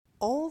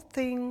all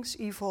things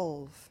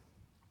evolve.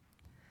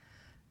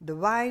 The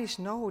wise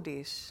know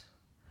this,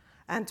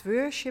 and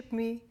worship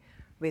me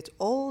with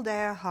all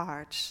their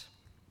hearts.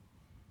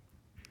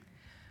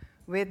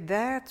 With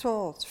their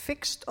thoughts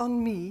fixed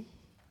on me,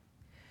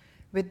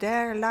 with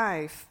their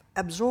life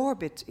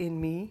absorbed in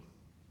me,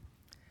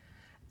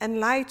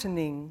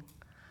 enlightening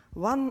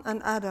one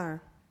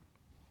another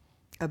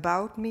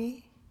about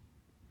me,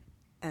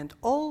 and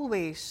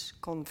always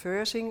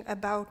conversing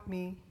about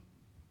me,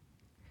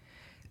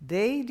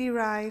 they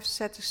derive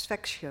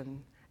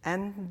satisfaction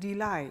and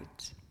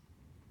delight.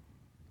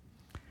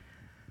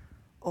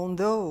 On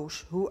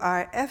those who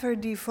are ever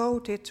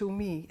devoted to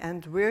me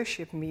and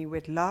worship me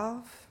with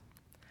love,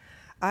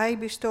 I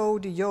bestow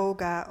the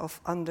yoga of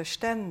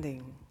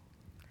understanding,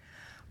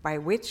 by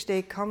which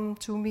they come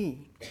to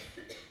me.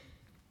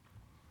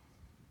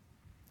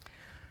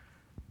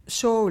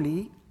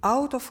 Solely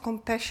out of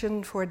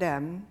compassion for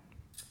them,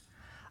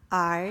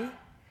 I,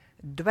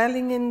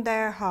 dwelling in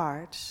their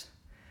hearts,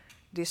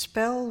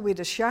 dispel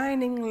with a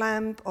shining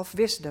lamp of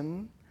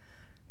wisdom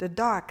the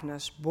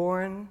darkness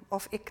born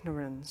of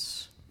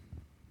ignorance.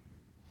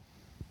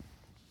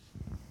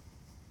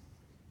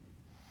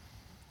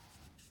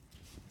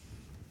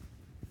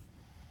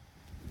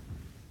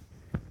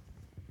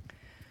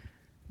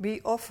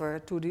 We offer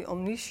to the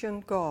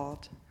omniscient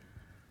God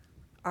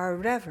our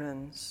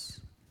reverence,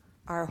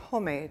 our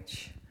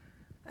homage,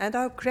 and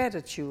our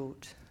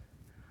gratitude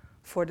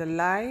for the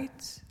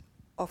light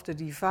of the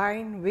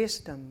divine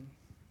wisdom.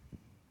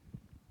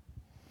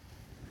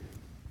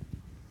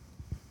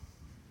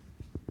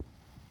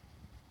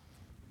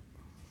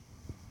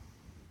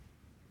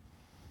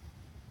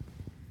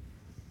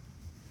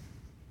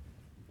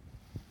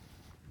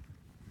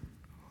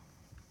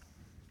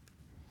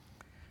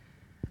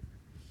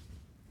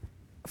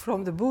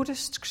 From the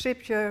Buddhist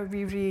scripture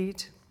we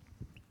read,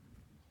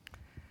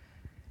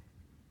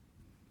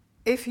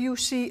 if you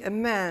see a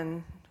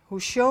man who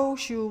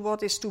shows you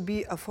what is to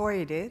be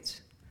avoided,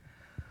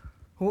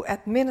 who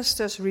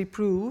administers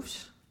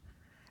reproofs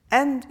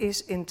and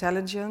is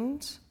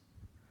intelligent,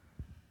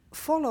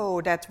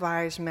 follow that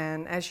wise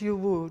man as you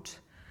would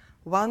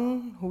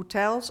one who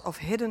tells of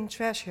hidden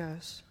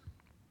treasures.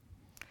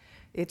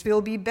 It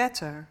will be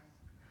better,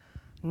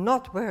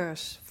 not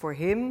worse, for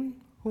him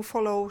who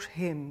follows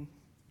him.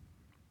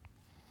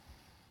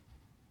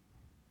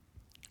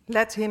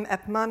 Let him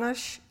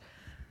admonish,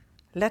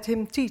 let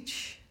him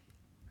teach,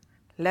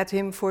 let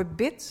him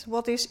forbid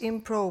what is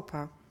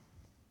improper.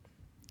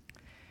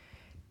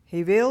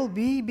 He will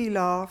be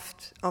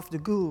beloved of the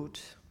good.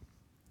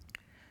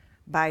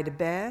 By the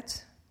bad,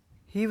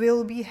 he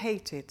will be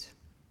hated.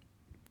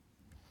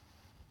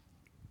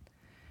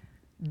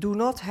 Do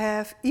not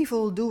have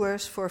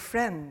evildoers for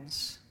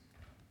friends.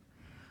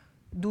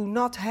 Do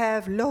not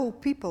have low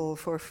people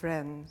for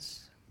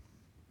friends.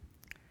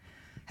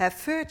 Have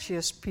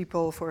virtuous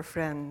people for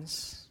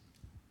friends.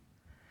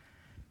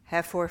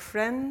 Have for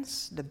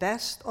friends the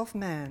best of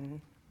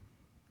men.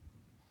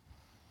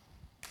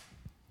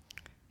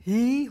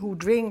 He who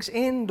drinks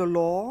in the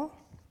law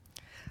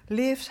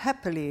lives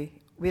happily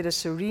with a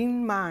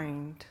serene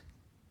mind.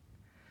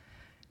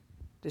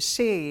 The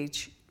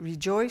sage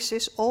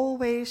rejoices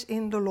always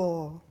in the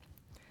law,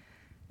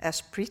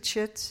 as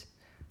preached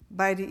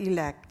by the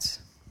elect.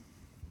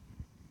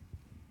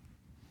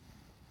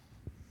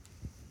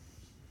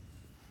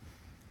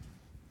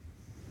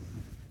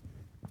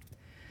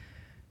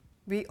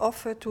 We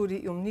offer to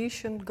the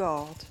omniscient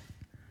God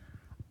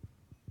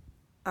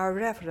our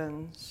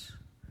reverence,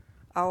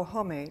 our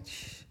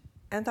homage,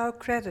 and our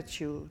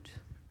gratitude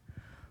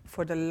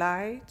for the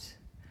light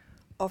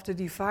of the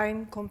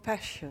divine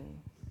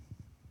compassion.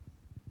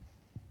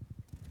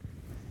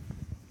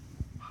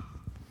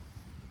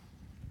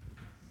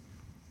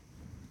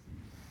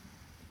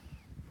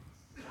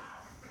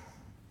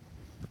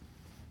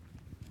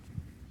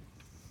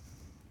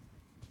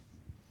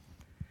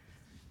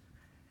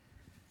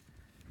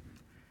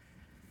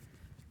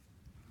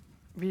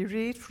 We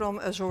read from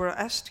a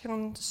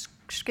Zoroastrian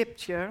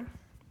scripture.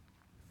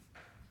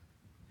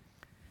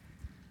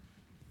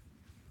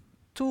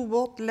 To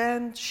what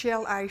land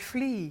shall I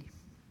flee?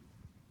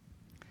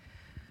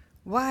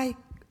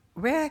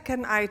 Where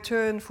can I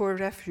turn for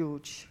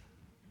refuge?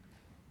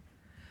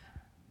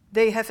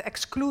 They have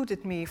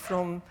excluded me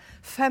from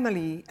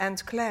family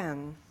and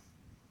clan,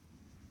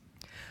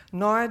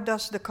 nor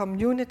does the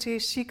community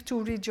seek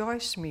to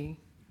rejoice me,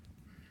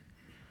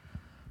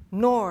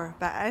 nor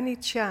by any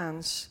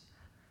chance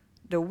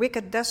the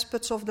wicked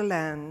despots of the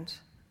land.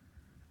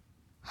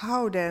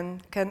 How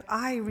then can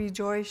I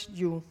rejoice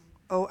you,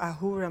 O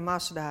Ahura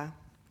Mazda?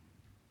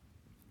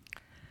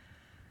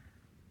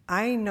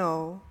 I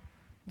know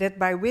that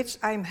by which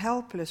I am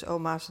helpless, O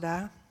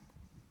Mazda.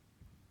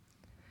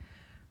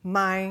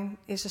 Mine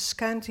is a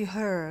scanty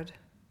herd,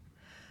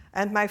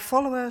 and my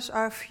followers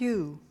are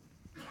few.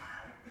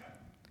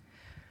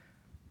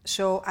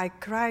 So I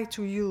cry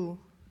to you,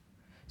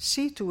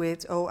 see to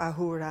it, O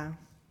Ahura.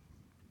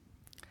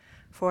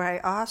 For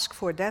I ask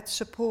for that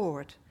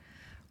support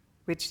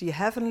which the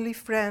heavenly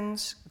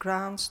friend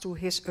grants to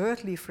his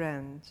earthly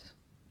friend.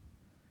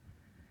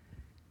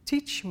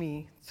 Teach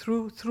me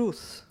through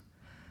truth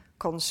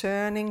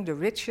concerning the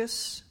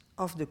riches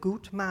of the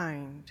good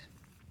mind.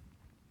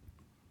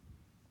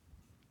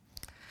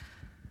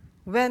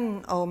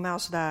 When, O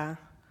Mazda,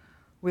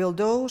 will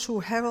those who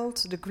herald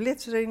the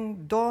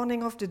glittering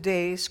dawning of the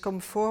days come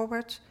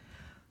forward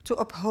to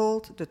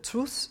uphold the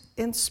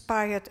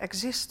truth-inspired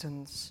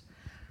existence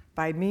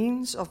by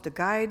means of the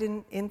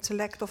guiding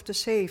intellect of the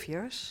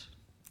Saviors?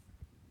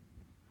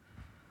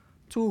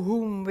 To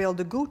whom will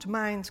the good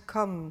mind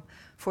come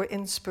for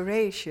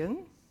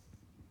inspiration?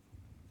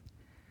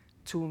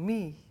 To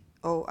me,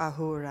 O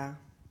Ahura,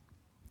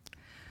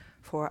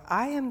 for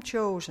I am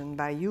chosen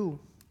by you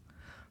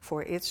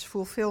for its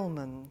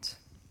fulfillment.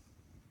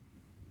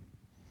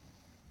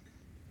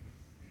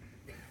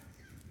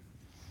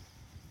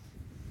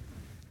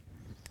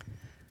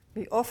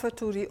 We offer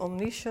to the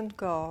omniscient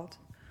God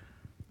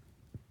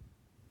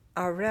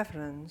our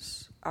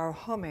reverence, our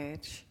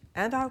homage,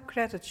 and our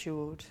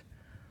gratitude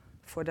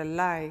for the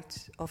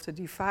light of the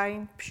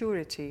divine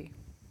purity.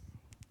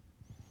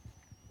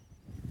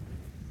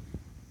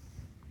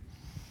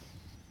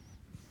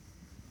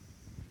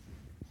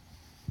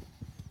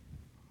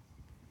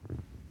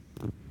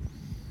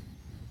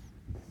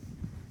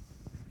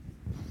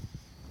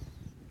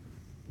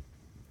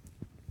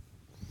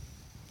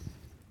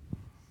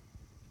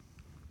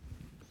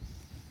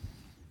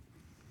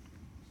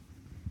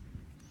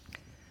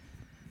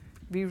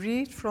 We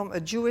read from a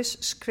Jewish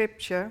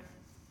scripture.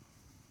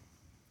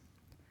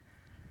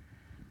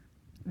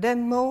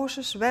 Then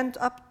Moses went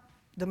up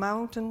the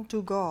mountain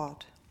to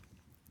God,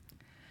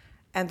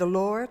 and the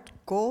Lord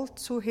called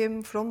to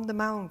him from the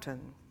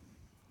mountain.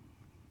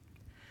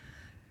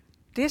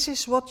 This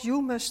is what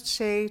you must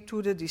say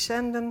to the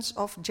descendants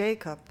of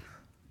Jacob.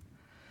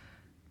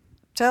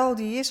 Tell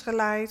the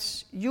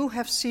Israelites, you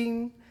have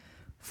seen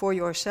for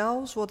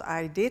yourselves what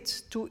I did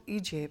to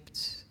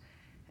Egypt,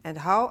 and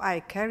how I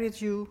carried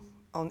you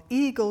on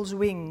eagle's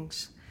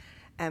wings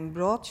and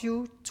brought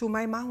you to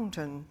my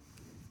mountain.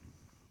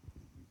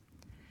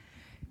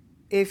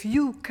 If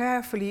you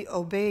carefully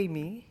obey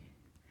me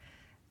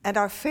and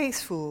are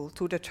faithful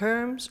to the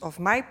terms of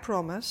my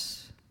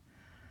promise,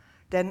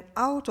 then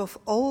out of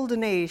all the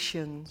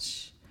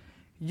nations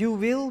you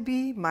will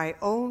be my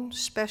own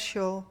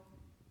special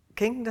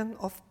kingdom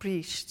of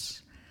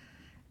priests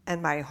and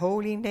my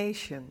holy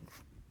nation.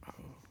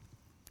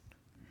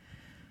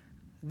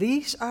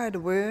 These are the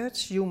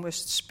words you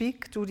must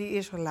speak to the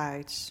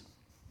Israelites.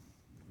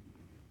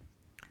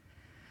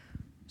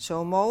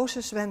 So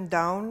Moses went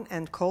down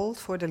and called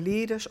for the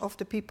leaders of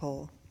the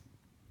people.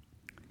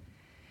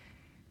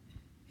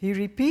 He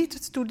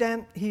repeated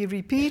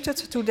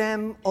to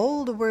them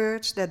all the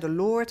words that the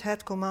Lord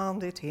had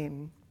commanded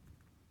him.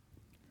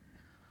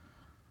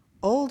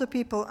 All the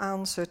people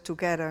answered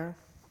together,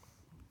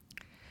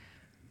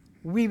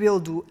 "We will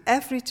do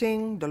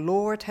everything the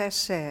Lord has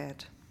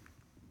said."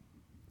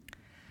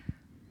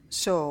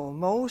 So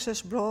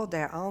Moses brought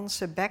their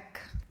answer back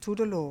to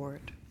the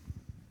Lord.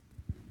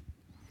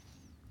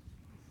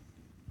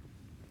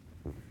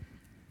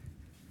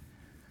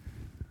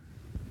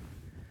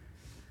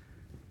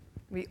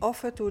 We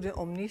offer to the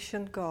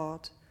omniscient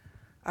God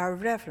our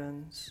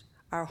reverence,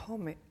 our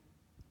homage,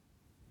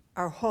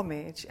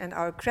 and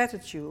our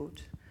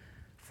gratitude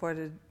for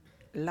the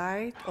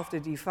light of the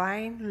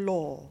divine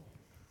law.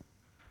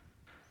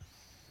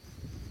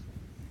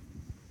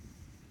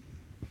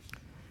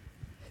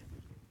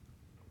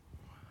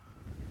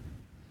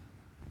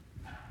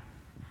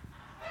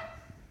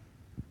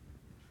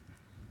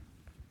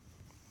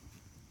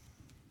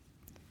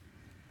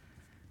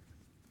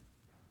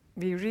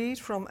 We read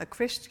from a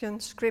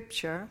Christian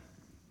scripture.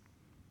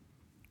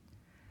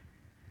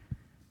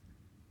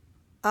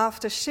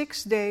 After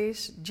 6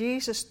 days,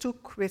 Jesus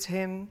took with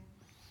him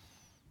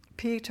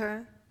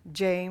Peter,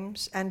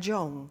 James, and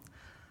John,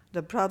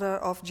 the brother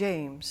of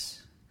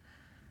James,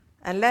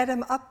 and led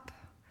them up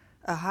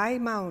a high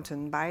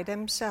mountain by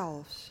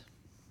themselves.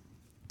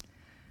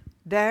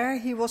 There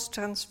he was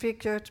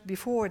transfigured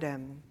before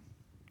them.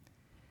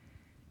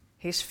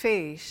 His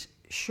face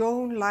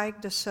shone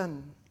like the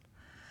sun,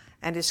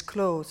 and his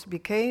clothes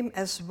became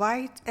as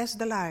white as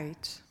the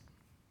light.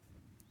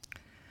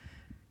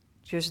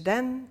 Just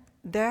then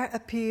there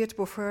appeared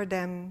before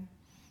them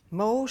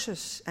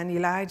Moses and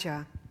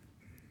Elijah,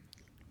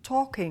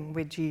 talking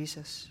with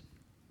Jesus.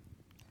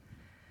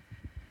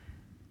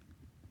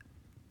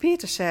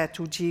 Peter said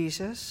to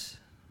Jesus,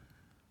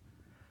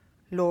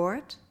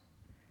 "Lord,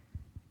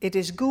 it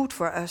is good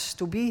for us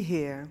to be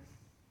here.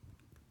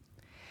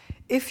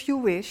 If you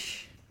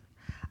wish,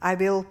 I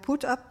will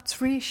put up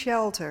 3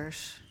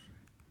 shelters,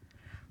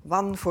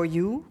 one for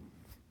you,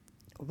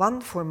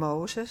 one for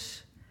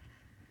Moses,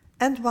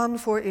 and one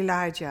for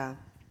Elijah."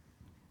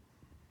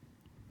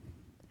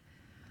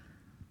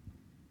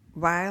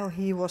 While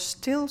he was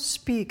still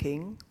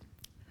speaking,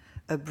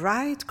 a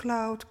bright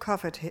cloud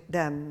covered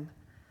them,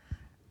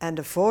 and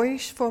a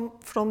voice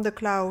from the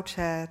cloud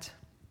said,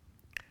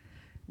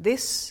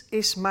 "This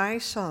is my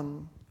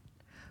son,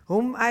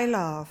 whom I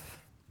love.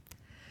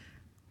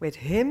 With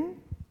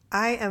him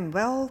I am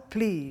well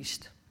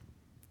pleased.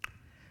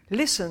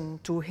 Listen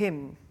to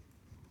him.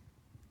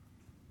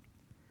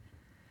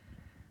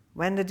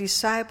 When the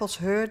disciples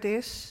heard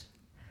this,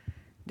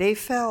 they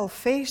fell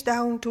face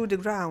down to the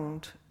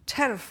ground,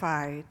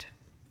 terrified.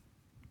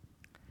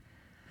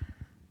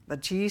 But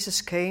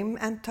Jesus came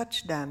and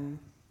touched them.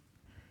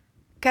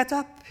 "Get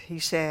up," he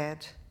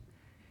said.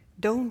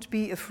 "Don't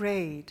be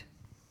afraid."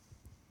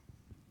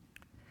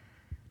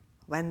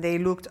 When they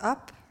looked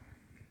up,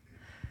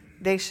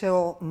 they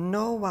saw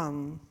no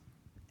one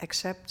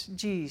except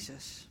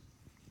Jesus.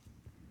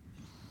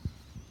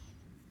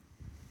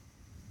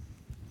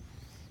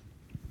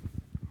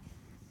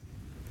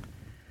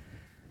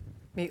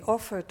 We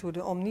offer to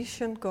the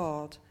omniscient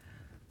God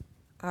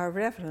our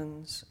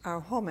reverence, our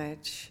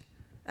homage,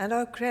 and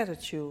our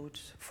gratitude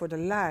for the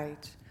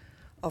light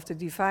of the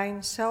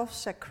divine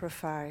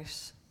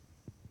self-sacrifice.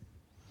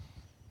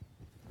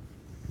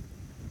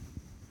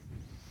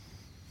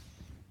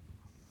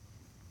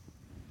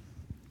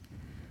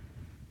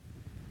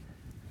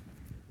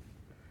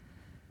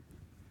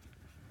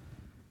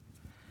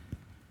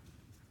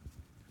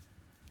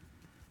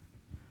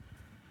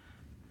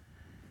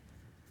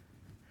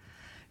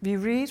 We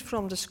read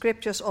from the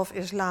scriptures of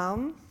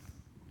Islam,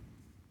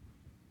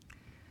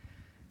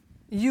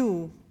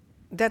 "You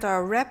that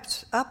are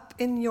wrapped up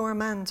in your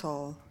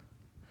mantle,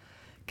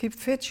 keep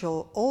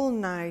vigil all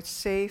night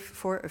save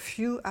for a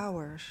few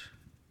hours,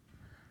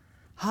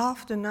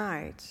 half the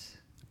night,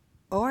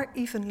 or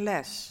even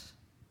less,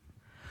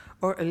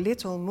 or a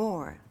little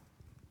more,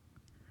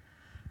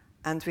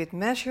 and with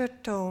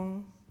measured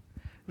tone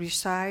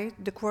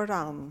recite the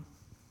Quran.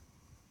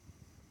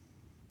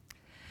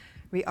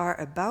 We are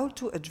about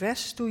to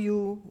address to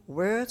you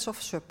words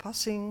of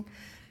surpassing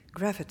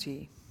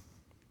gravity.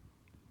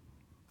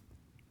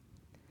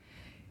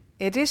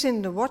 It is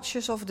in the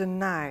watches of the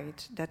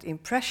night that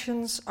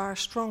impressions are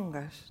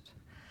strongest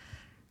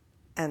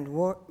and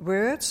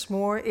words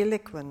more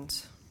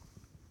eloquent.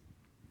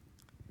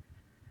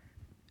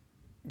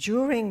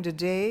 During the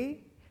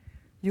day,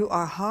 you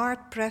are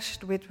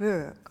hard-pressed with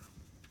work.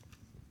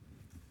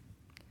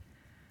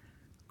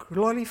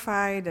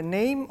 Glorify the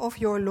name of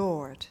your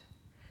Lord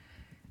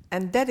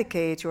and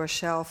dedicate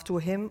yourself to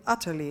him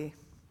utterly.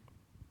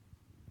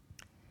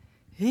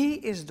 He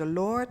is the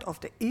Lord of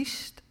the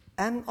East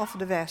and of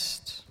the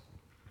West.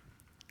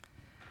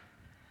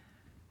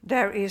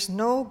 There is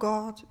no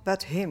God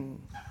but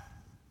him.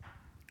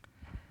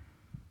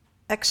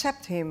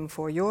 Accept him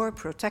for your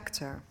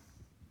protector.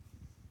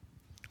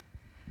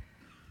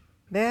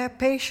 Bear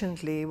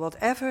patiently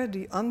whatever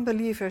the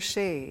unbelievers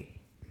say.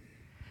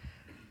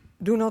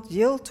 Do not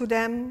yield to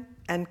them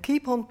and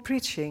keep on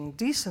preaching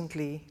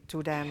decently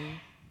to them.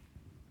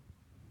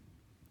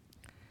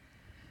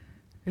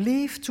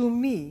 Leave to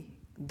me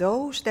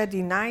those that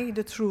deny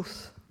the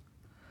truth,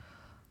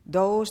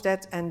 those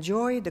that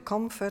enjoy the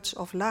comforts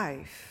of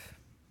life.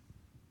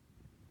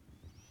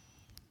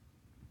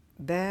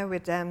 Bear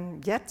with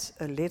them yet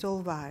a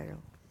little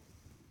while.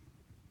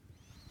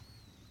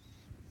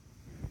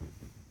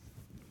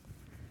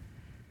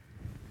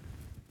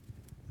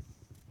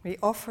 We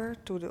offer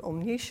to the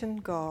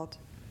omniscient God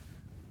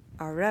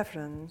our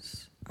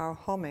reverence, our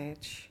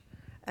homage,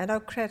 and our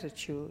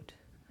gratitude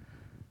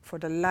for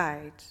the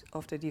light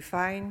of the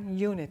divine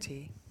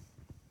unity.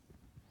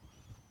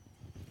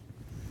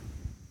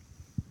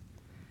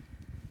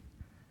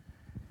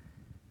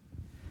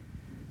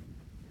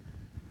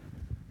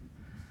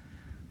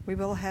 We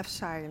will have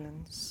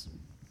silence.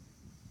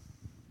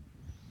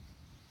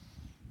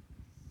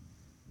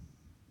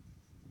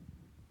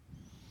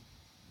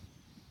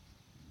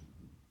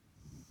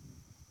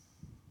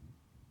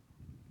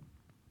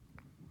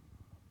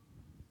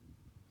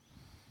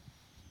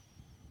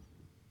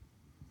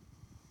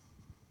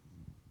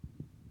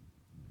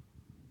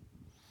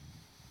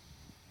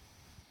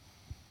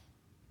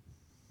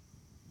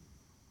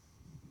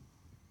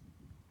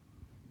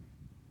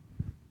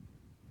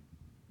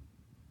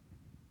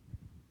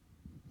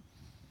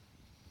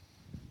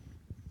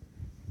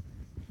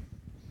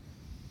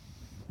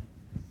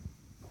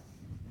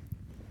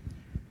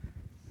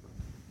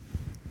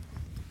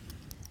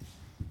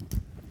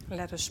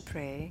 Let us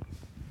pray.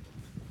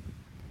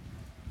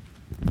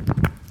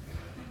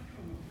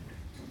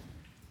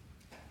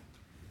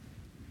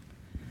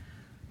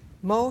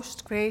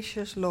 Most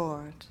gracious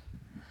Lord,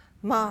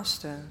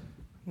 Master,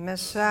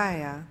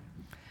 Messiah,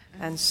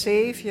 and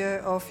Savior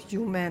of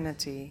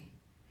humanity,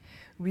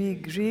 we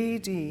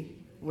greet thee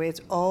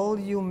with all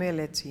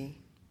humility.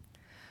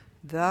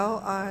 Thou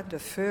art the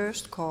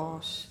first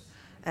cause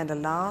and the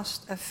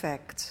last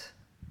effect,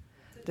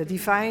 the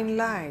divine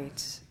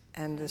light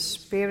and the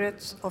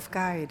spirit of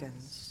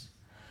guidance,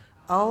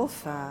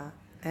 Alpha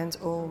and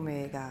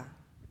Omega.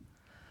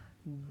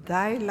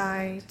 Thy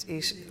light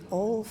is in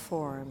all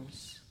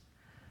forms,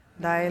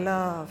 thy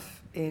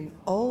love in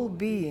all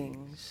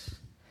beings,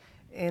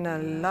 in a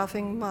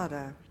loving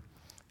mother,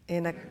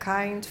 in a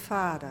kind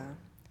father,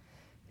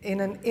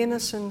 in an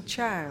innocent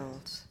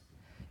child,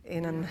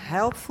 in an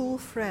helpful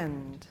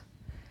friend,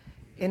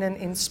 in an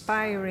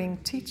inspiring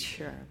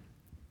teacher.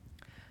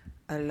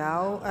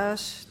 Allow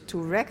us to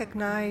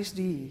recognize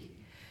Thee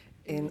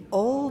in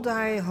all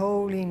Thy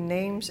holy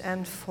names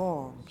and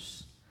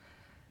forms,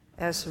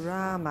 as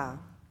Rama,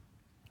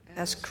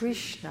 as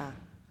Krishna,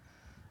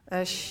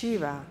 as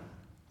Shiva,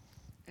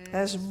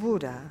 as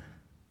Buddha.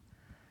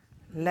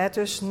 Let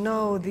us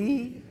know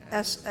Thee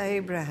as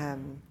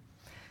Abraham,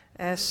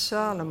 as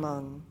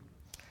Solomon,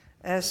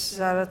 as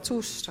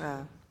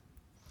Zarathustra,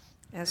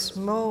 as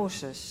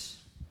Moses,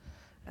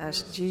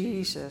 as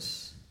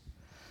Jesus,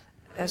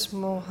 as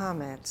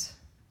Mohammed,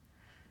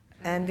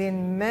 and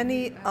in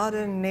many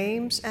other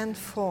names and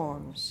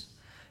forms,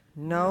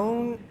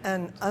 known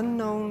and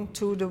unknown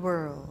to the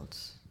world.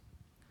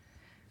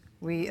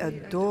 We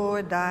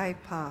adore Thy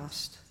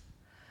past.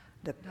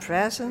 The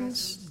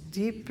presence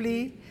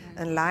deeply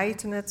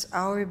enlighteneth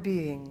our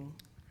being,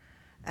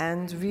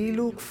 and we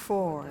look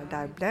for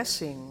Thy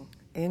blessing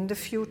in the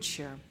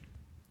future.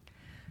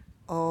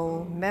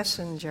 O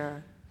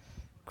Messenger,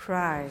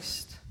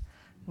 Christ,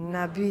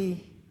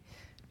 Nabi,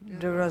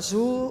 the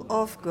Rasul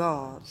of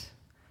God,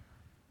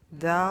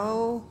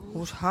 Thou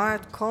whose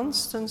heart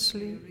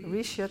constantly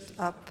reacheth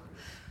up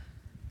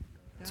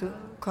to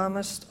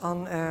comest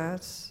on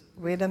earth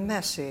with a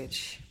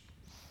message,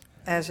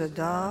 as a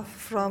dove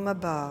from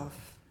above,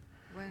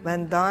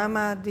 when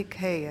Dharma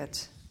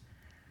decayeth,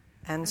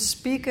 and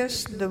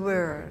speakest the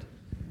word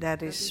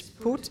that is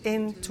put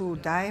into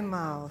Thy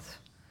mouth,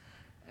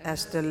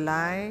 as the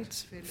light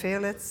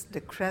filleth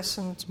the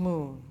crescent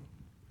moon.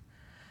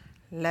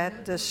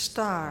 Let the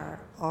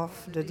star of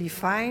the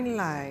divine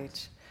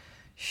light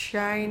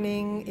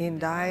shining in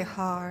Thy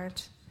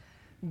heart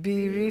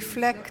be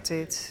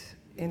reflected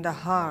in the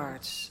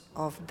hearts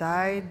of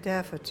Thy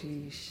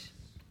devotees.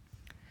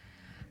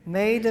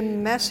 May the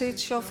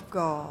message of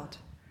God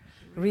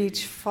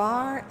reach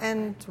far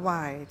and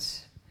wide,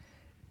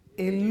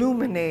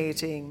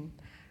 illuminating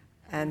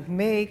and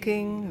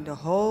making the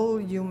whole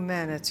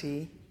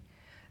humanity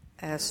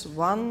as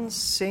one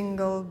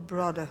single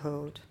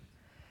brotherhood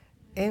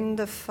in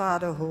the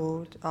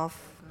fatherhood of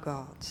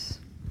God.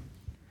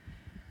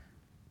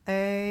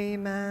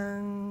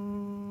 Amen.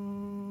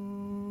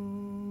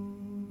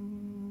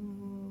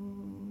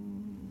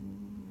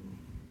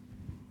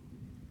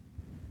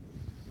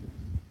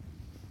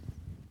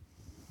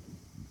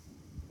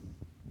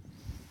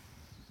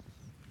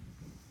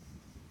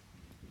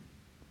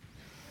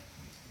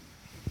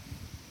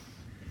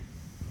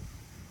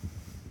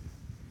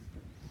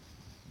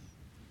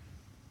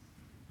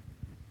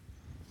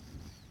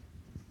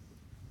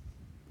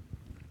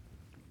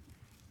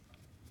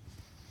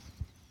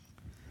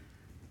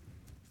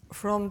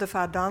 From the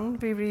Vedanta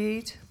we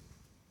read,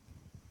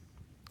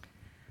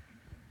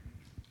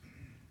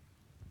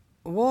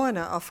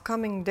 warner of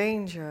coming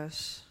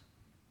dangers,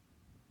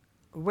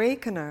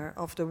 wakener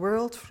of the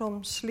world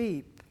from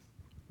sleep,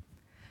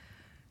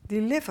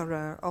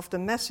 deliverer of the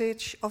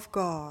message of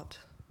God.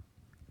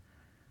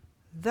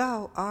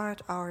 Thou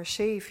art our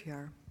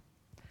Savior,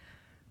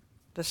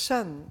 the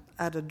sun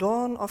at the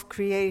dawn of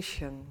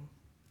creation,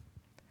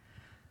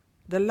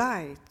 the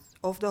light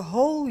of the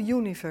whole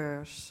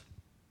universe,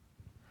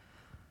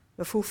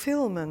 the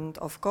fulfillment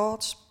of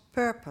God's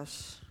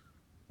purpose.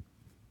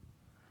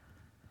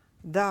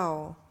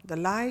 Thou, the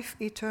life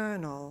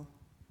eternal,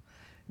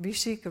 we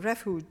seek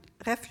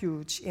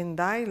refuge in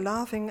Thy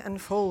loving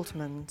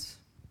enfoldment.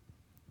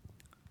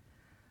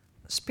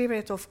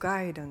 Spirit of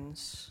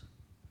guidance,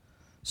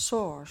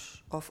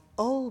 source of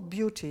all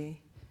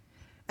beauty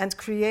and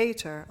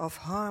creator of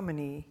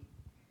harmony,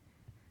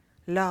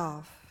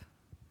 love,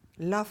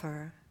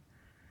 lover,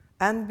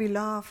 and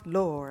beloved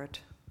Lord,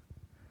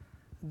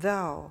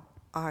 Thou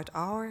art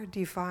our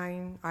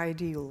divine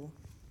ideal.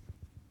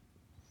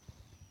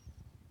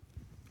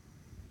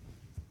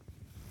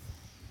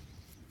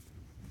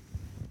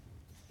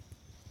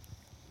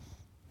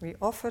 We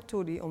offer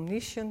to the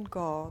omniscient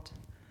God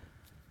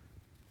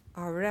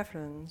our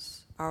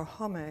reverence, our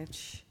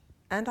homage,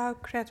 and our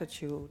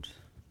gratitude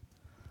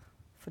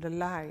for the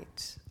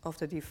light of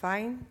the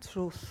divine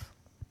truth.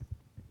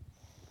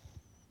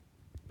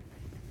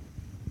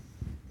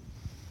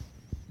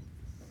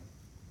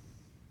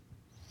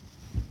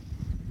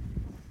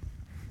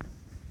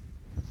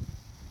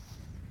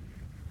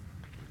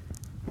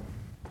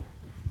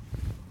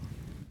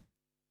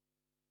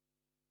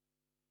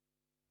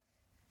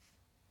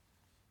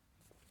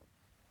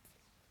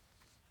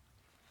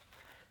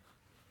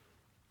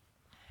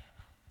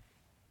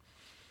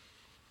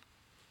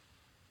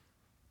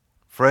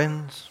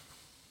 Friends,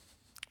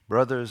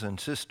 brothers and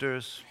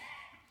sisters,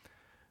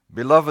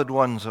 beloved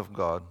ones of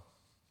God,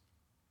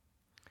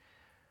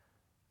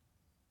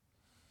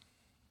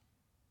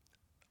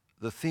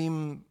 the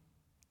theme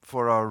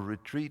for our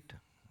retreat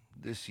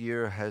this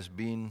year has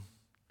been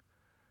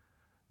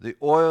the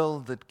oil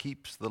that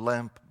keeps the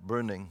lamp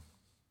burning,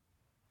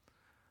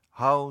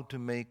 how to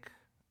make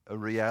a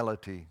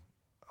reality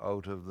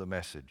out of the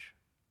message.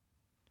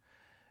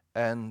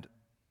 And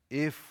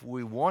if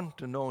we want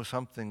to know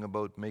something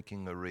about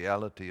making a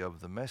reality of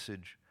the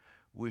message,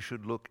 we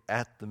should look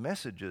at the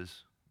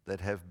messages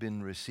that have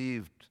been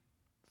received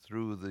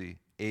through the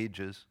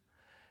ages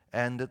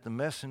and at the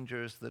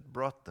messengers that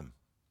brought them.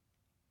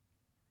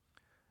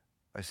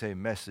 I say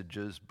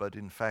messages, but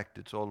in fact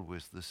it's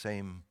always the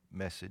same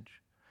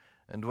message.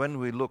 And when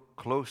we look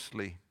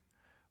closely,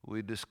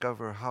 we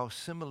discover how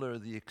similar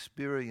the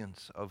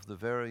experience of the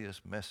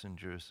various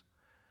messengers,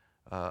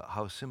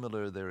 how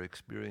similar their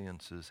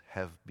experiences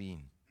have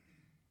been.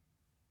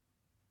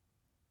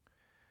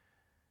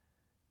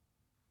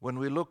 When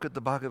we look at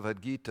the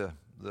Bhagavad Gita,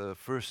 the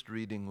first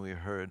reading we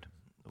heard,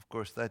 of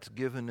course that's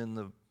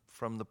given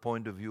from the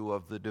point of view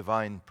of the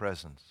divine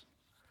presence.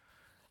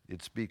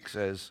 It speaks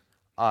as,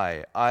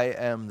 I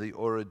am the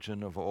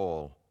origin of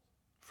all.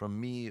 From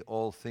me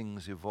all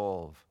things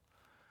evolve.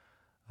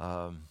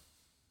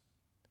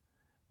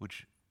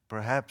 Which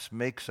perhaps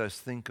makes us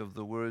think of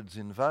the words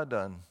in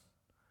Vadan,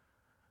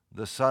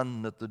 the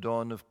sun at the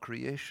dawn of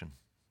creation,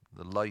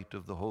 the light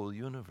of the whole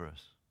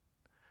universe.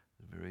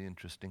 A very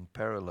interesting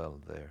parallel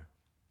there.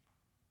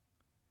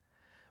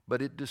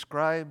 But it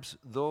describes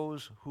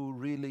those who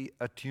really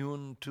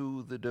attune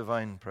to the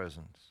divine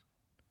presence,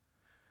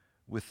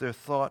 with their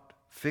thought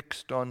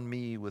fixed on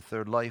me, with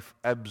their life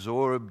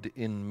absorbed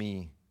in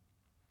me,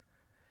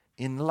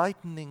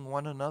 enlightening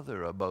one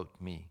another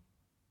about me.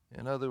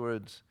 In other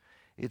words,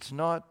 it's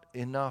not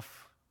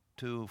enough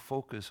to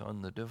focus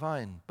on the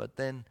divine, but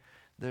then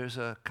there's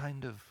a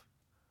kind of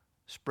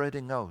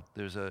spreading out.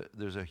 There's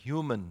a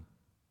human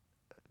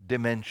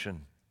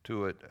dimension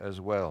to it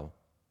as well.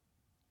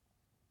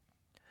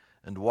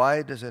 And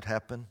why does it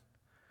happen?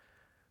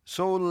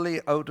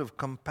 Solely out of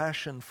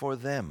compassion for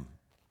them,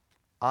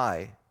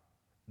 I,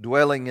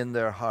 dwelling in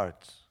their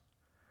hearts,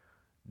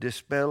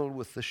 dispel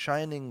with the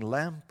shining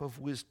lamp of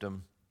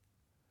wisdom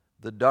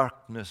the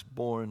darkness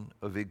born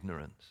of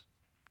ignorance.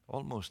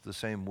 Almost the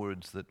same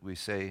words that we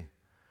say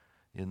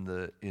in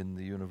the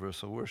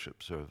universal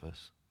worship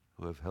service,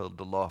 who have held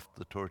aloft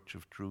the torch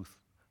of truth,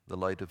 the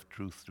light of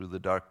truth through the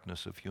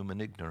darkness of human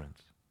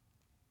ignorance.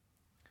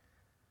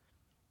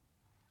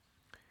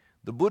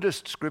 The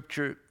Buddhist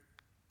scripture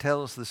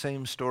tells the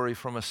same story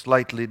from a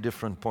slightly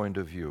different point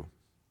of view.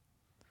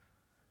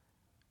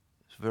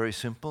 It's very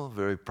simple,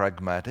 very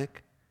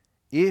pragmatic.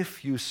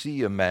 If you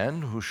see a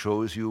man who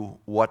shows you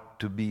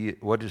what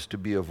is to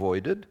be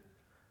avoided,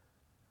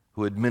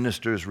 who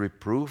administers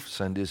reproofs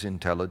and is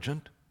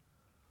intelligent,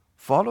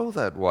 follow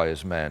that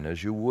wise man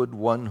as you would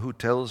one who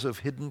tells of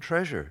hidden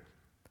treasure.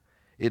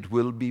 It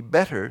will be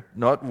better,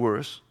 not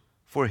worse,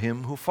 for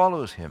him who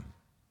follows him.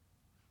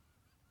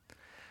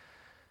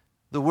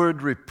 The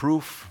word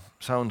reproof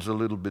sounds a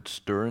little bit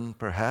stern,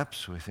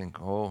 perhaps. We think,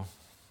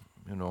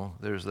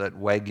 there's that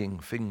wagging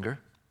finger.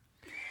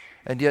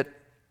 And yet,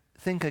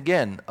 think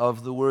again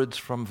of the words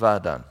from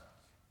Vadan,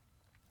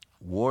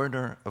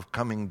 warner of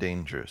coming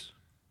dangers.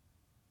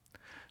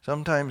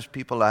 Sometimes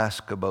people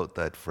ask about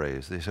that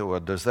phrase. They say, well,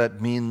 does that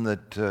mean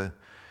that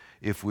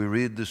if we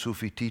read the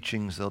Sufi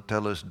teachings, they'll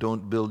tell us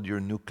don't build your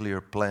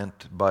nuclear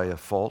plant by a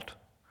fault?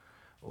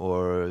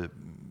 Or,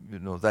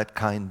 that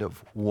kind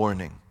of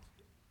warning.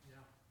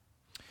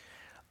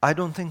 I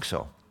don't think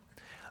so.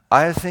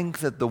 I think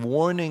that the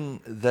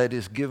warning that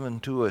is given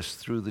to us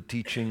through the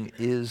teaching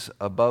is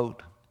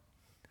about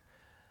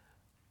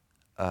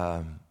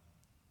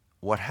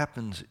what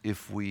happens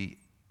if we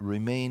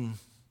remain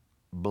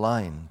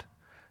blind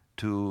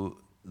to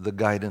the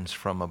guidance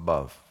from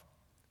above,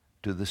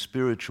 to the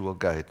spiritual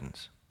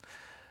guidance.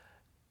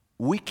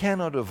 We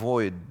cannot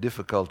avoid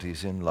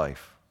difficulties in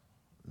life.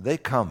 They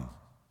come.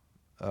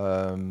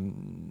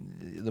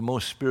 The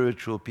most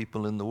spiritual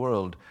people in the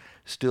world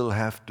still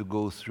have to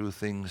go through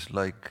things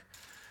like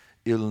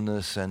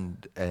illness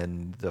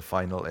and the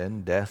final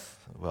end,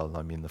 death.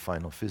 The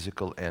final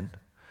physical end.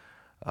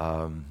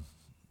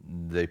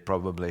 They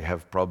probably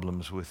have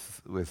problems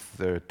with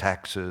their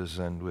taxes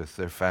and with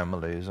their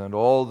families and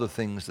all the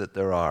things that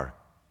there are.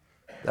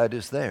 That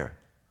is there.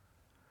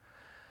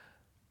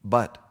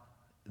 But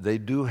they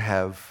do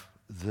have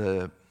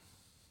the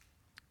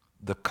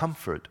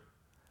comfort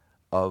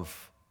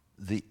of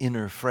the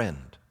inner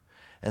friend.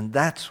 And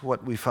that's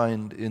what we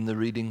find in the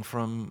reading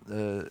from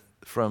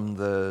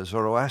the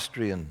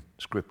Zoroastrian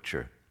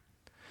scripture.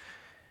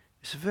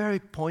 It's a very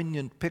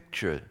poignant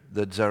picture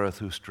that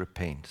Zarathustra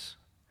paints.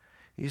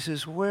 He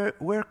says,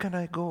 where can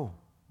I go?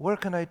 Where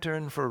can I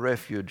turn for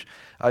refuge?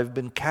 I've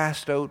been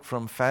cast out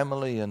from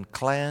family and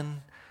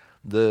clan.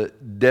 The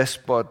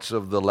despots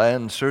of the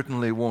land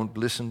certainly won't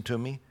listen to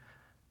me.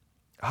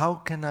 How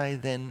can I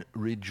then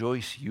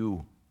rejoice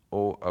you,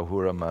 O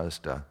Ahura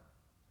Mazda?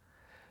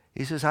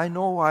 He says, I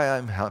know why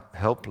I'm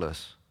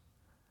helpless.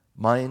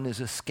 Mine is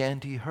a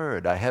scanty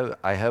herd. I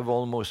have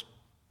almost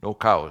no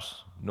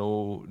cows,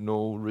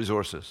 no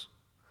resources,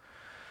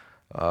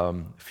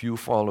 few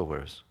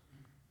followers.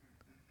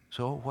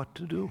 So what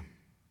to do?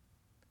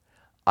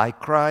 I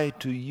cry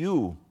to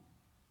you,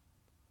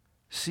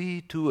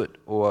 see to it,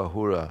 O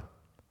Ahura,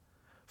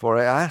 for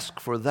I ask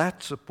for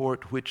that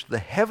support which the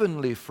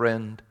heavenly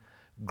friend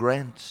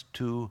grants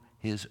to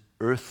his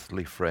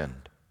earthly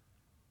friend.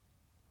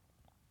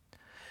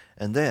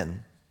 And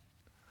then,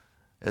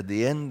 at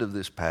the end of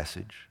this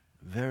passage,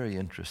 very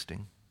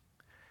interesting,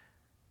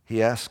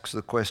 he asks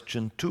the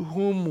question, to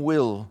whom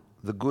will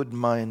the good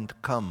mind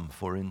come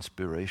for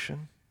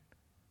inspiration?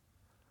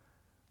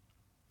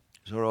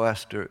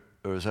 Zarathustra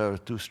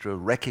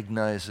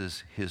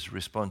recognizes his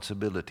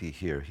responsibility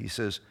here. He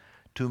says,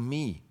 to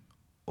me,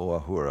 O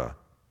Ahura,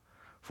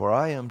 for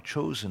I am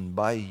chosen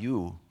by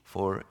you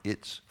for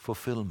its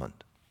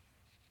fulfillment.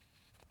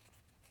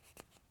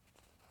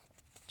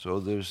 So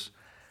there's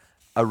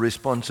a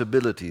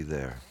responsibility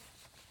there.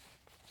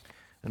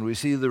 And we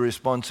see the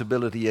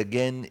responsibility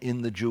again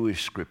in the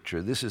Jewish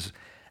scripture. This is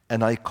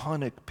an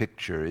iconic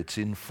picture. It's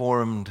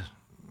informed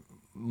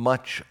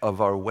much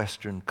of our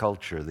Western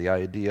culture, the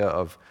idea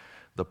of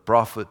the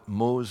prophet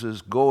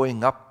Moses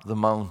going up the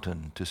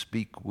mountain to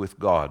speak with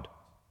God.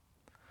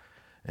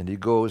 And he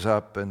goes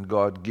up and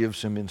God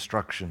gives him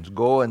instructions.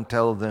 Go and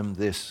tell them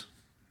this.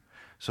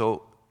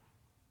 So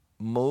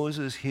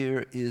Moses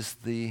here is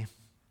the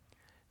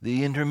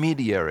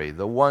intermediary,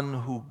 the one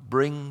who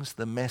brings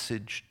the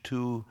message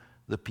to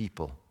the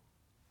people.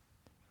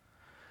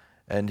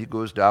 And he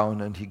goes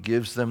down and he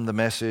gives them the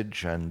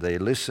message and they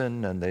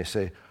listen and they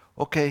say,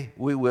 okay,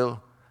 we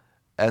will.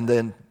 And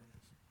then,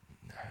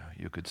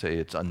 you could say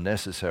it's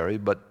unnecessary,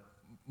 but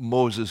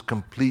Moses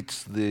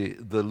completes the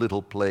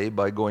little play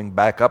by going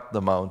back up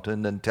the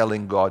mountain and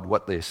telling God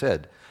what they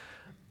said.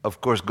 Of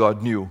course,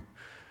 God knew,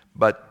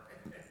 but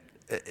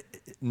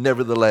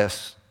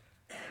nevertheless,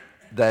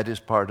 that is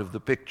part of the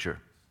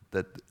picture,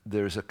 that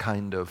there's a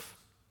kind of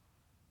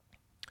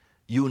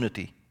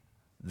unity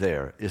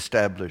there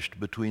established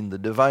between the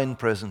divine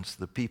presence,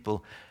 the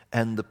people,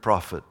 and the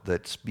prophet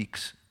that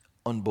speaks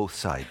on both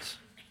sides.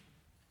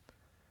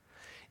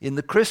 In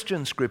the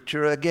Christian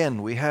scripture,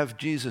 again, we have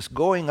Jesus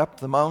going up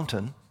the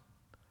mountain,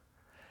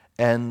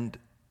 and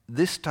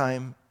this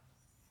time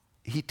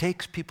he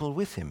takes people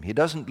with him. He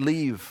doesn't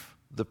leave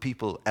the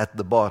people at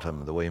the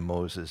bottom the way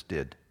Moses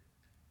did.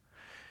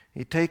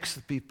 He takes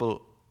the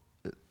people,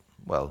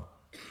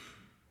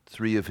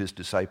 3 of his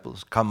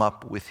disciples come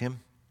up with him,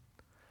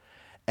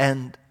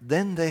 and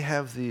then they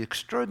have the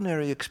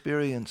extraordinary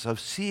experience of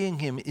seeing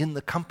him in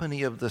the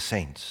company of the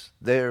saints,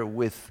 there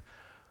with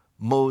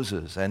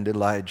Moses and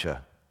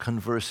Elijah,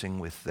 conversing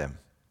with them.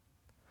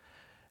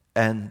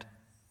 And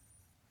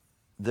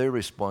their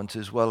response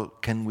is, well,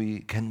 can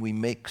we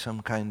make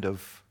some kind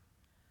of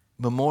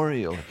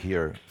memorial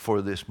here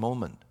for this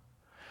moment?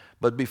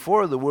 But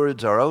before the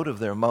words are out of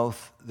their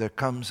mouth, there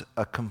comes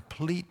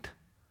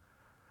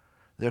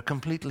they're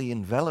completely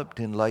enveloped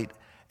in light,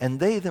 and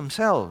they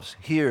themselves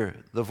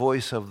hear the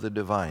voice of the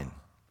divine.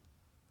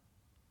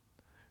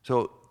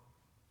 So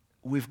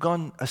we've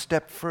gone a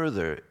step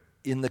further.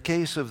 In the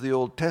case of the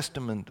Old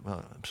Testament,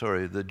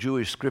 the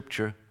Jewish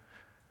scripture,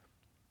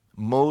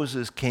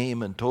 Moses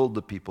came and told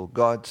the people,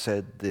 God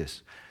said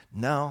this.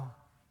 Now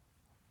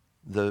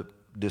the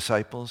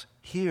disciples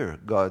hear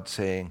God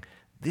saying,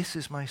 this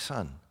is my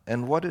son.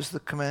 And what is the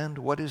command?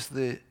 What is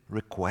the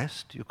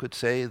request, you could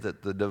say,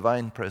 that the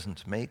divine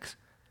presence makes?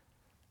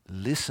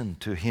 Listen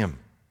to him.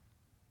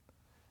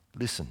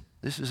 Listen.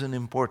 This is an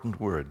important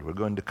word. We're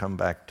going to come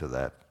back to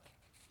that.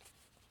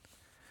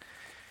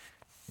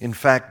 In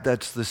fact,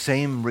 that's the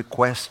same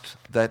request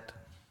that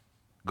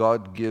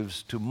God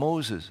gives to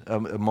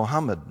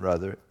Muhammad,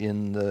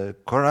 in the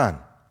Quran.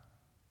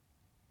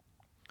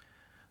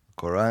 The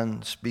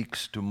Quran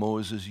speaks to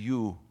Moses,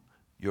 you're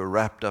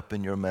wrapped up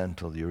in your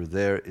mantle, you're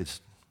there,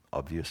 it's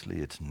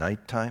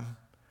nighttime.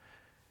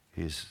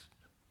 He's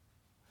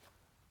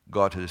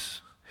got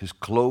his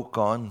cloak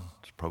on,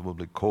 it's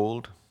probably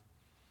cold.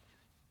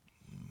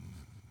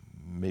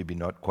 Maybe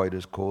not quite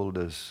as cold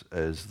as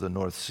the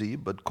North Sea,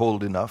 but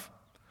cold enough.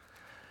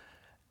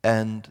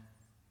 And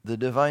the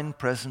divine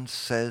presence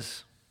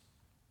says,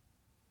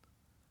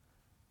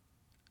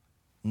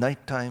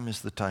 nighttime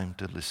is the time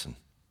to listen.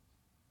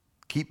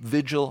 Keep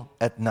vigil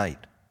at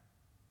night.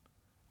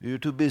 You're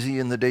too busy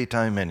in the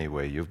daytime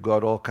anyway. You've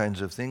got all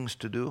kinds of things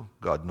to do.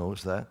 God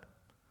knows that.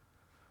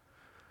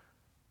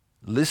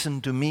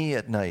 Listen to me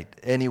at night.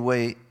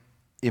 Anyway,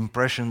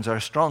 impressions are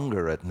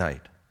stronger at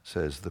night,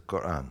 says the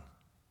Quran.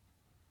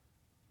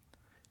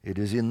 It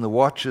is in the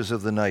watches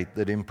of the night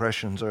that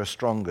impressions are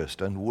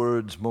strongest and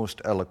words most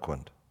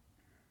eloquent.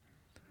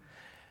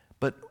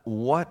 But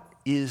what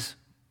is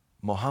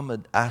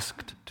Muhammad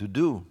asked to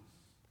do?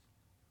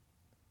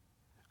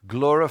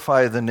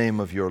 Glorify the name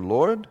of your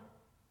Lord.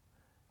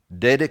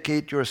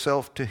 Dedicate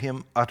yourself to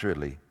him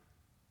utterly.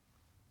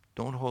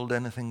 Don't hold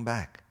anything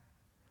back.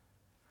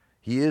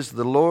 He is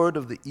the Lord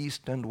of the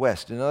East and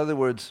West. In other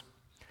words,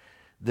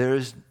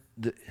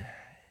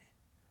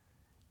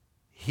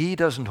 He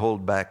doesn't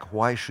hold back.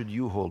 Why should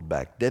you hold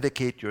back?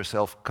 Dedicate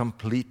yourself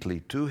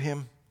completely to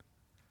him.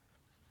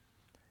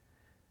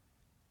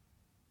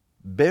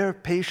 Bear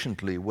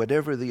patiently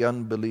whatever the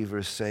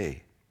unbelievers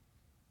say.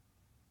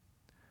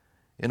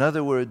 In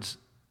other words,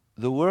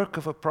 the work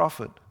of a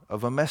prophet,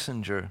 of a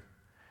messenger,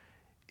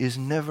 is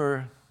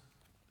never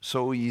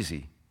so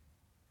easy.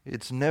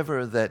 It's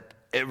never that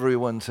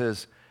everyone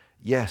says,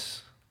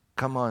 yes,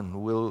 come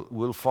on,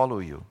 we'll follow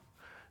you.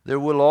 There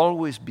will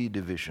always be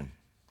division.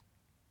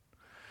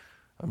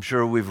 I'm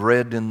sure we've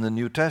read in the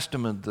New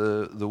Testament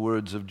the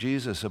words of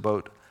Jesus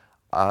about,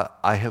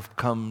 I have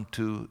come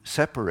to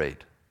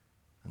separate.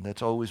 And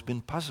that's always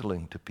been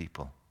puzzling to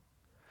people.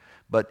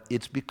 But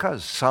it's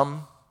because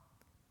some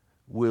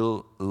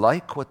will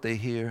like what they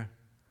hear,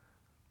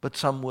 but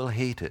some will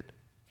hate it.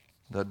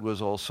 That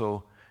was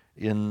also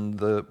in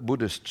the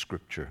Buddhist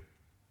scripture.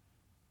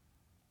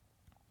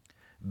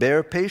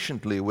 Bear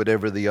patiently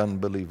whatever the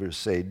unbelievers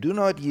say. Do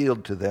not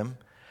yield to them,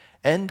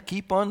 and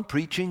keep on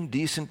preaching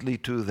decently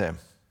to them.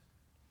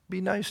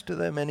 Be nice to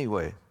them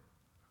anyway.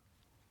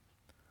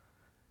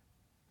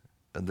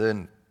 And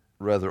then,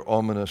 rather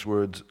ominous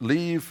words,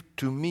 leave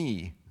to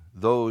me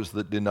those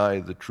that deny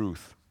the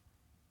truth.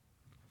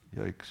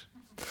 Yikes.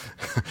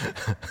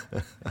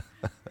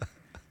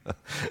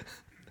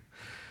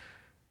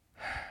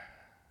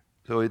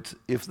 So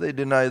if they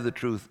deny the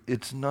truth,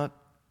 it's not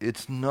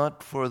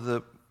for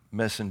the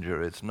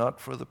messenger, it's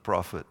not for the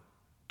prophet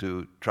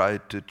to try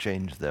to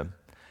change them.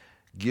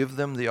 Give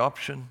them the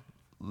option,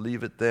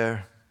 leave it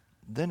there.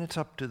 Then it's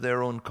up to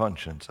their own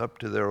conscience, up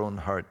to their own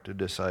heart to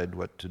decide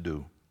what to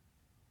do.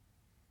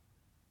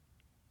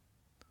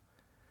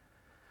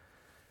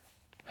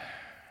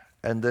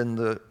 And then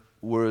the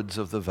words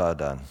of the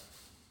Vadan,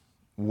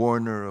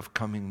 warner of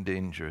coming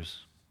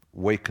dangers,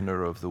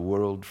 wakener of the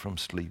world from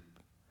sleep,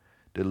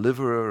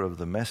 deliverer of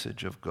the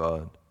message of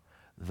God,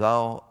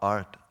 thou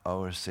art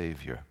our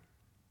Savior.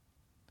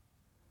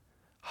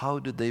 How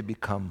did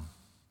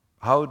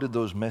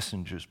those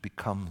messengers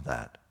become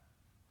that?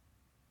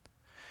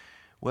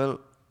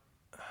 Well,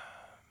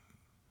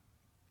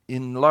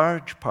 in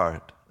large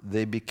part,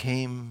 they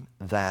became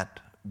that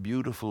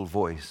beautiful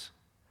voice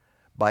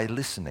by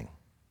listening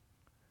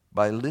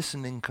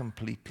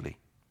completely,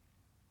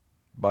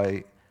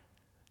 by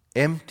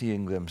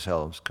emptying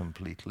themselves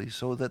completely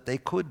so that they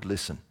could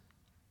listen.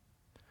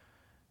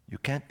 You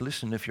can't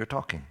listen if you're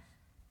talking,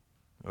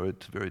 or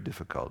it's very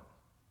difficult.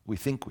 We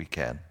think we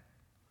can,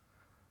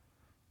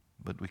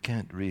 but we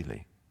can't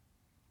really.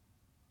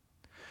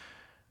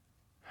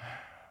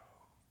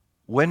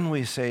 When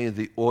we say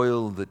the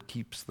oil that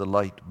keeps the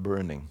light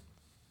burning,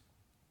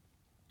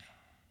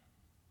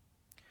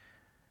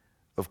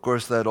 of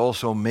course that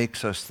also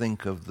makes us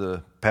think of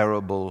the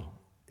parable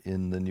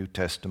in the New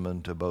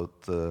Testament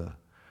about the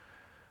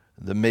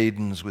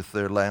maidens with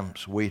their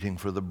lamps waiting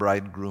for the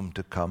bridegroom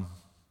to come.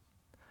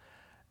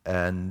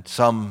 And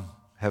some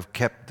have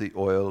kept the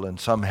oil and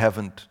some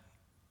haven't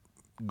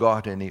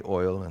got any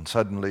oil, and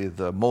suddenly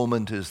the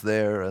moment is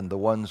there and the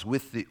ones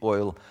with the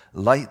oil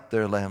light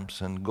their lamps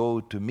and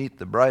go to meet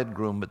the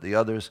bridegroom, but the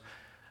others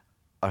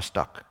are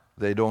stuck.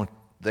 They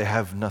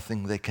have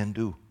nothing they can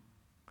do.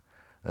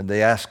 And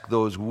they ask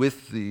those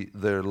with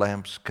their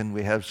lamps, can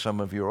we have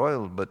some of your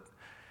oil? But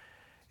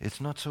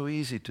it's not so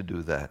easy to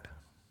do that.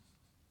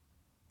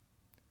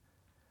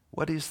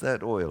 What is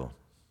that oil?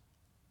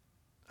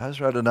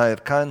 Hazrat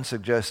Inayat Khan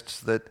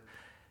suggests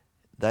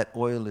that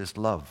oil is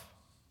love.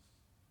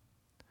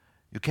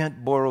 You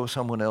can't borrow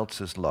someone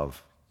else's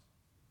love.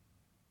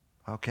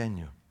 How can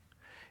you?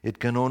 It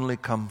can only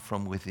come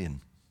from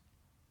within.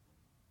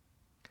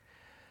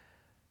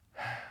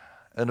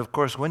 And of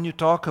course, when you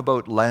talk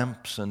about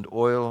lamps and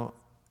oil,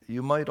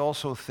 you might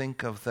also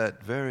think of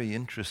that very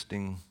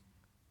interesting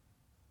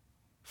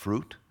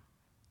fruit,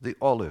 the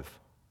olive.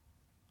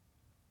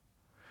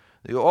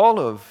 The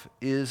olive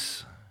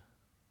is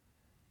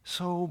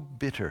so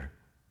bitter,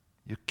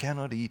 you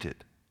cannot eat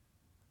it.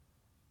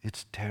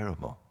 It's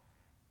terrible.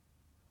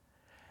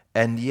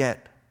 And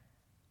yet,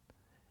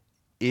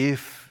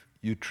 if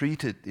you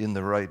treat it in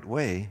the right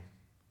way,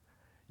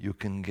 you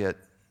can get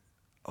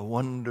a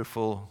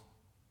wonderful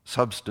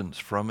substance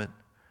from it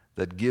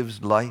that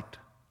gives light,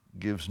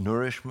 gives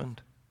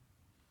nourishment,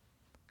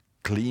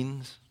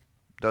 cleans,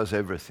 does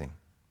everything.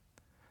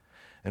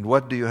 And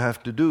what do you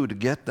have to do to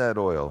get that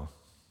oil?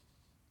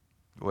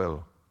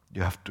 Well,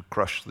 you have to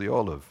crush the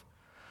olive.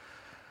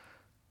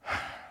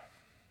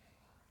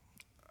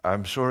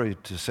 I'm sorry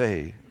to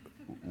say,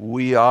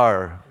 we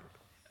are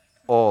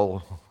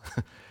all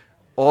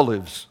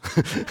olives.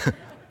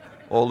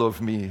 All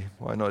of me.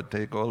 Why not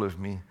take all of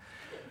me?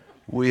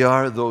 We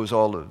are those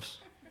olives.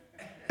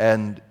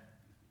 And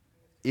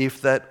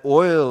if that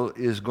oil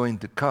is going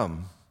to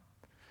come,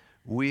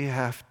 we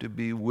have to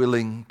be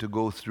willing to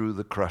go through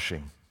the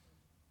crushing.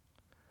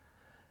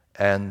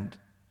 And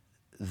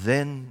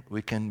then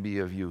we can be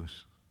of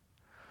use.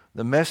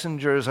 The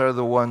messengers are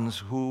the ones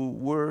who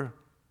were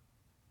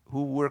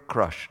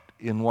crushed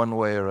in one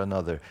way or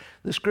another.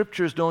 The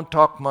scriptures don't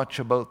talk much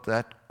about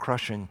that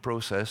crushing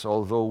process,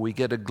 although we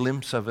get a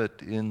glimpse of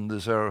it in the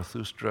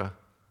Zarathustra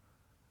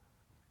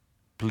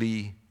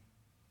plea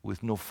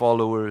with no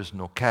followers,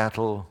 no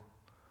cattle.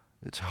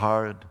 It's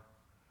hard.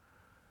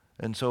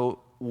 And so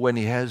when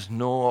he has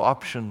no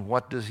option,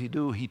 what does he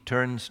do? He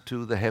turns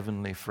to the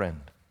heavenly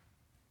friend.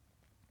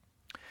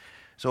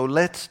 So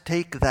let's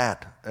take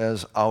that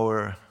as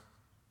our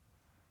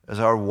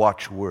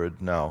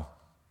watchword now,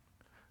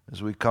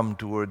 as we come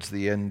towards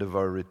the end of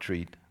our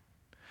retreat.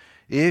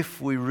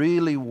 If we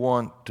really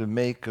want to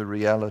make a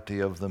reality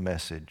of the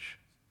message,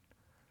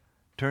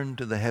 turn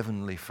to the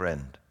heavenly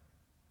friend.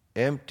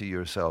 Empty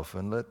yourself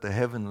and let the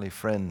heavenly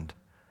friend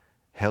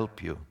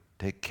help you,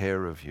 take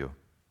care of you,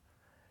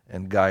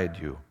 and guide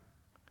you.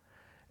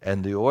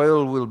 And the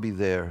oil will be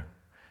there.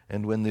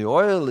 And when the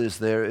oil is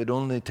there, it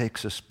only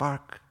takes a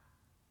spark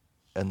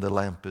and the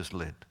lamp is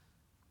lit.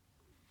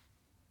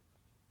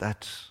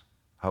 That's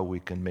how we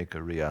can make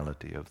a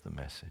reality of the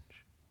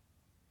message.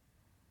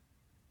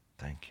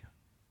 Thank you.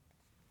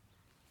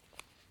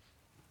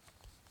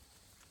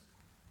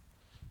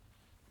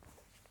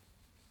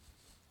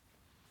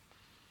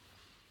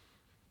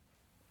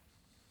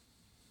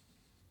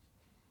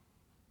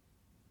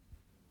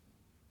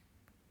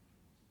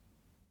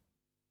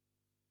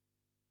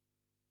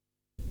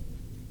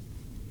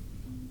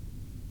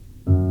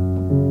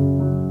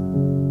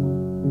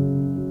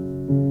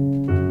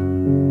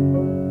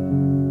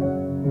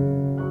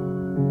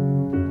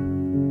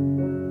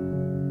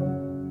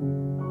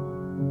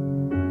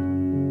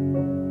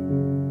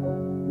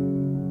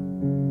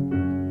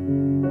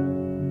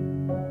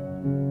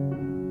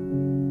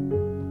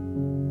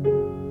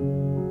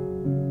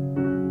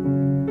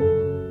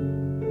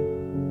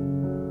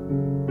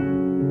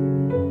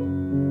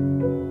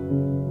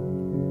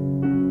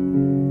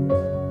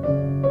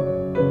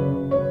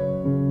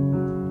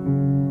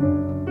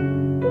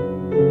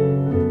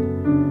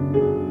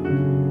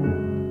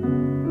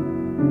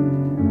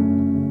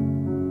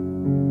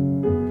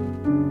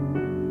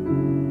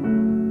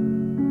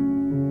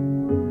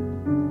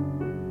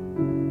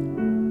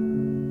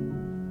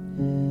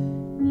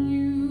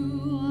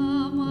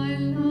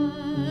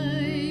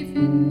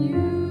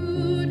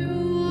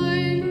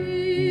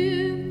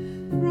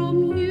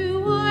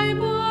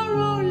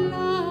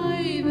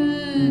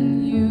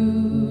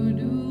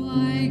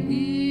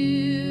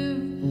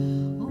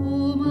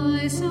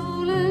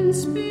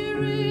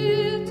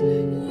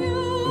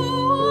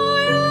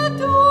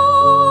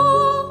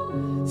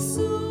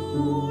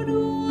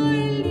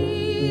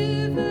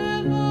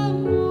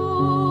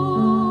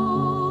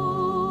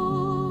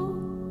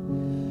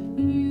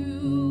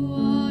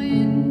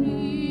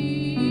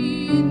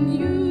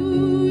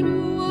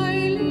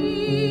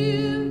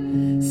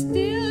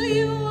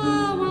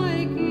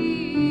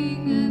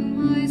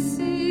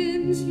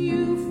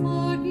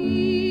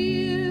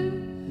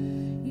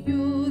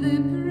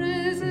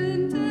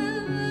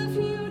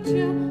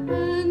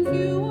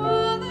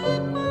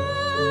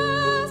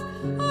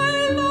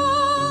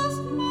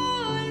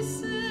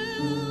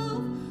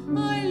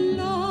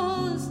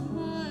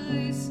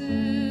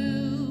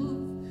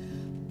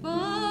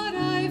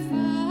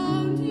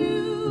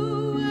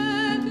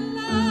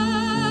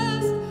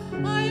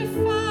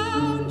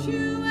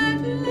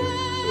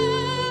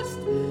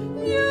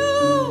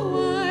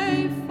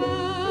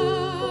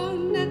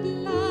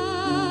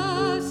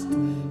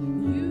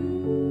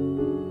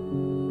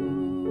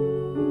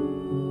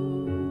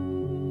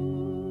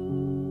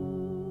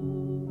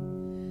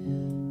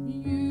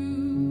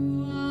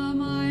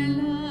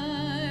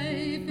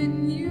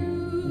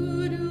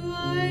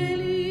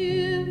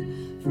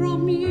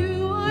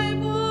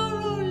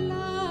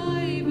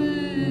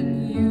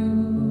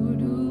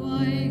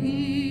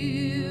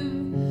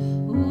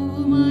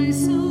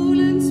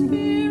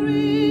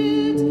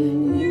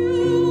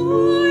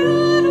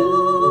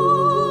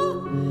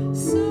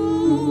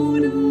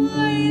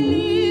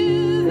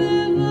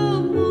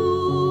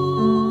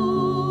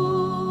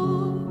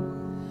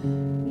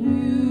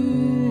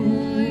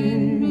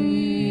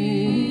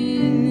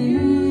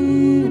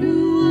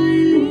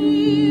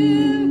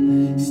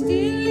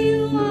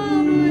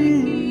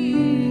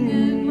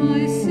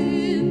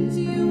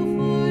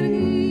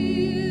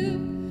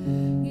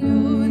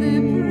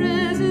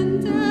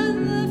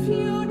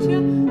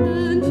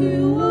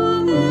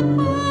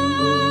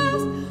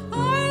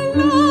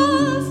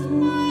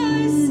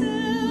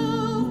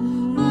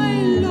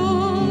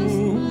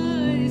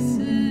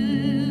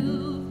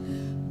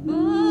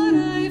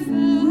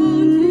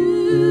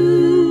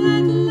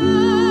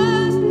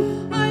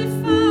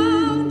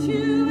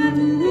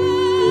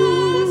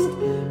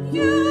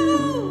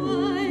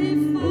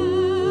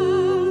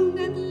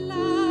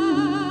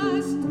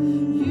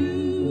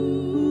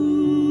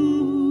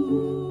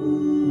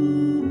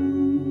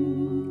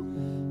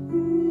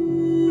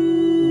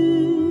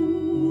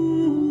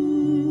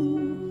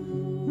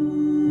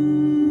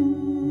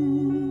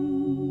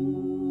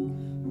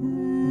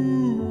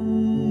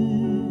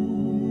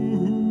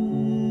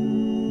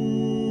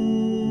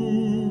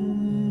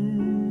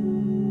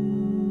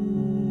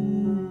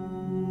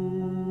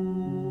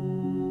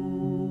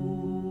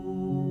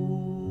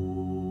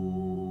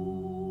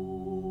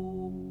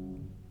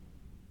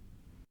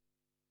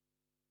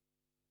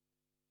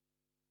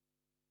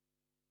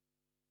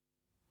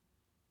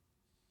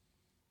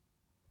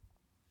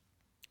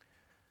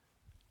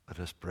 Let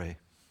us pray.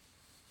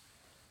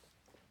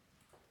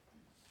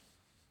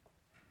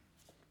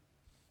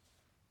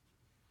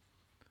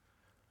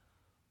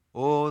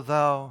 O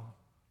Thou,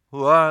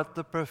 who art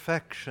the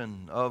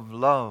perfection of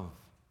love,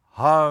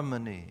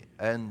 harmony,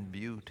 and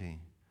beauty,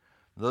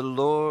 the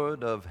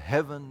Lord of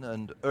heaven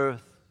and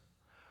earth,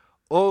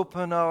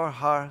 open our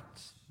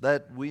hearts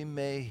that we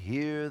may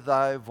hear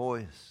thy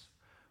voice,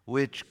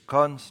 which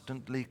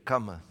constantly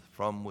cometh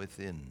from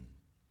within.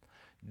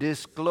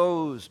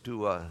 Disclose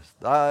to us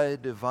thy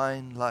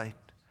divine light,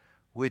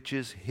 which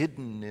is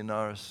hidden in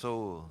our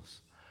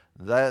souls,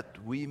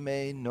 that we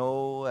may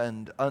know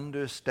and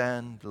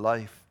understand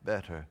life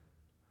better.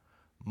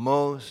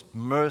 Most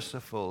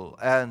merciful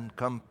and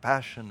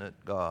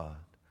compassionate God,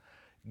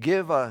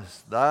 give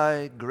us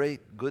thy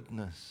great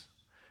goodness.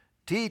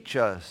 Teach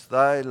us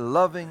thy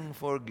loving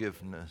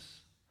forgiveness.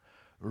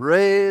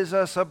 Raise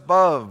us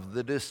above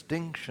the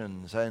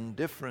distinctions and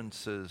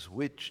differences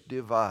which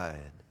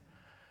divide.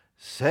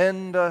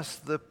 Send us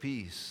the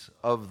peace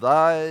of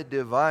thy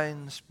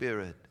divine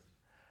Spirit,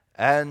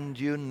 and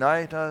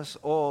unite us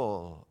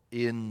all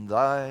in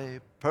thy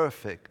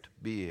perfect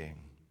being.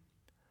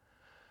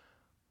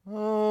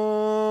 Amen.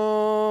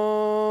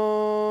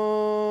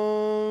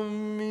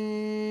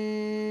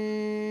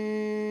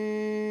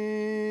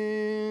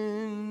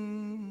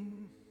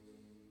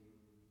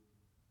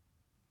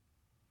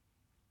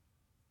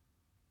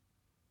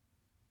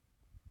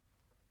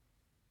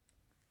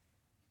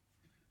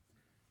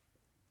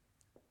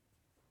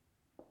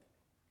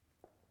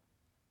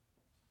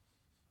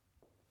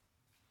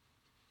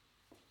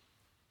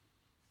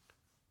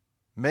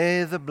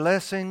 May the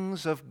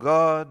blessings of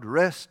God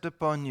rest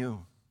upon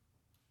you.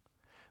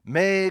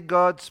 May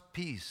God's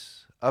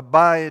peace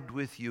abide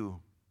with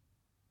you.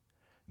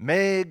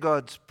 May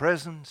God's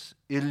presence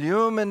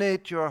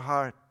illuminate your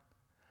heart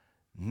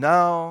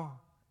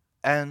now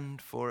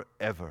and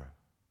forever.